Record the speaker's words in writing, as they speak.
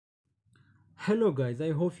Hello guys,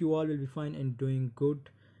 I hope you all will be fine and doing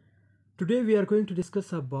good. Today we are going to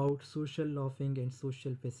discuss about social laughing and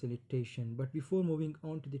social facilitation. But before moving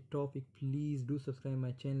on to the topic, please do subscribe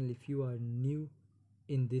my channel if you are new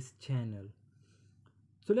in this channel.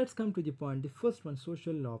 So let's come to the point. The first one,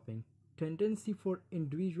 social laughing. Tendency for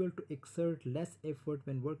individual to exert less effort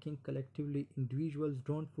when working collectively. Individuals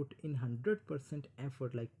don't put in 100%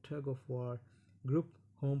 effort like tug of war, group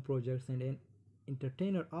home projects, and an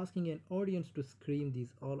entertainer asking an audience to scream. These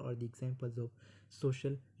all are the examples of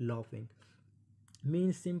social laughing.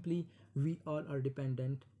 Means simply we all are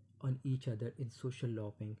dependent on each other in social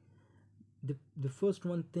laughing. The first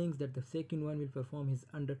one thinks that the second one will perform his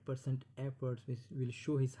 100% efforts, which will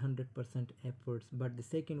show his 100% efforts, but the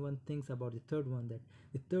second one thinks about the third one that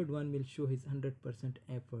the third one will show his 100%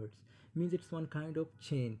 efforts. Means it's one kind of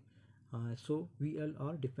chain. So we all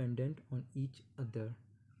are dependent on each other.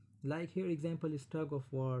 Like here example is tug of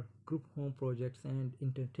war, group home projects, and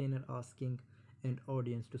entertainer asking an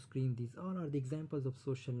audience to scream. These all are the examples of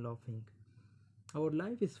social laughing. Our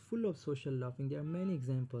life is full of social laughing. There are many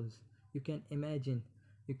examples you can imagine,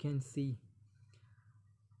 you can see.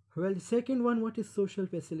 Well, the second one, what is social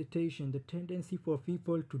facilitation? The tendency for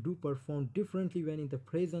people to do perform differently when in the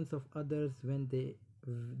presence of others than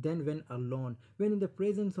when alone. When in the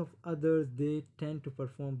presence of others, they tend to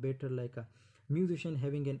perform better, like a musician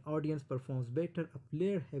having an audience performs better, a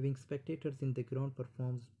player having spectators in the ground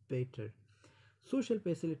performs better. Social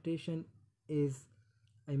facilitation is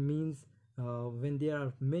a means when there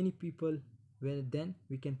are many people, when then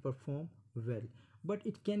we can perform well, but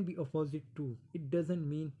it can be opposite too. It doesn't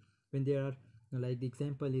mean when there are, like the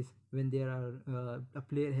example is when there are a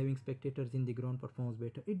player having spectators in the ground performs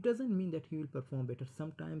better, it doesn't mean that he will perform better.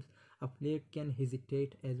 Sometimes a player can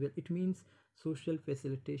hesitate as well. It means social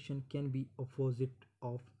facilitation can be opposite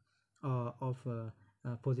of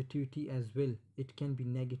positivity as well. It can be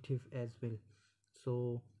negative as well.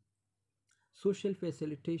 So social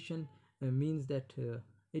facilitation means that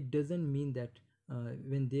it doesn't mean that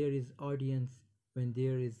when there is audience, when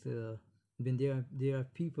there is when there are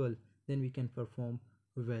people, then we can perform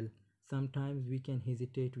well. Sometimes we can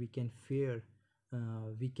hesitate, we can fear,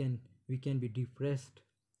 we can be depressed,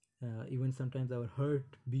 even sometimes our heart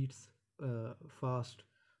beats fast.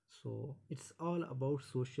 So it's all about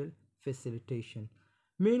social facilitation.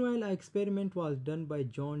 Meanwhile, an experiment was done by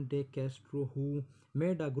John de Castro, who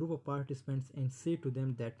made a group of participants and said to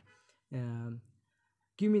them that um,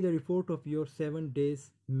 give me the report of your 7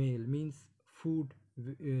 days meal. Means food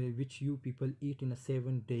which you people eat in a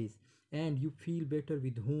 7 days, and you feel better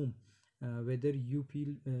with whom. Whether you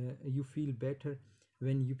feel better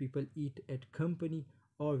when you people eat at company,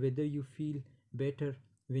 or whether you feel better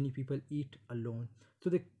when you people eat alone. So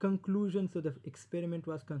the conclusion, so the experiment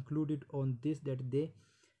was concluded on this, that they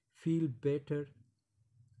feel better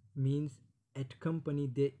means at company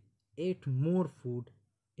they ate more food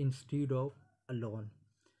instead of alone.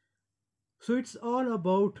 So it's all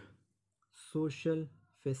about social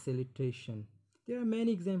facilitation. There are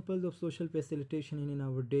many examples of social facilitation in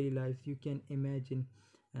our daily lives. You can imagine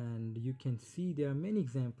and you can see there are many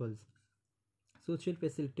examples. Social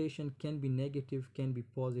facilitation can be negative, can be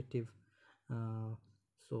positive. uh,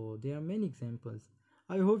 so there are many examples.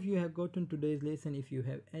 I hope you have gotten today's lesson. If you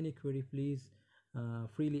have any query, please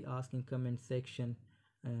freely ask in comment section.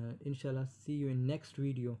 Inshallah, see you in next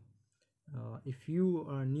video. If you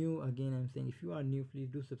are new, again I'm saying, if you are new, please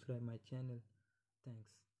do subscribe my channel. Thanks.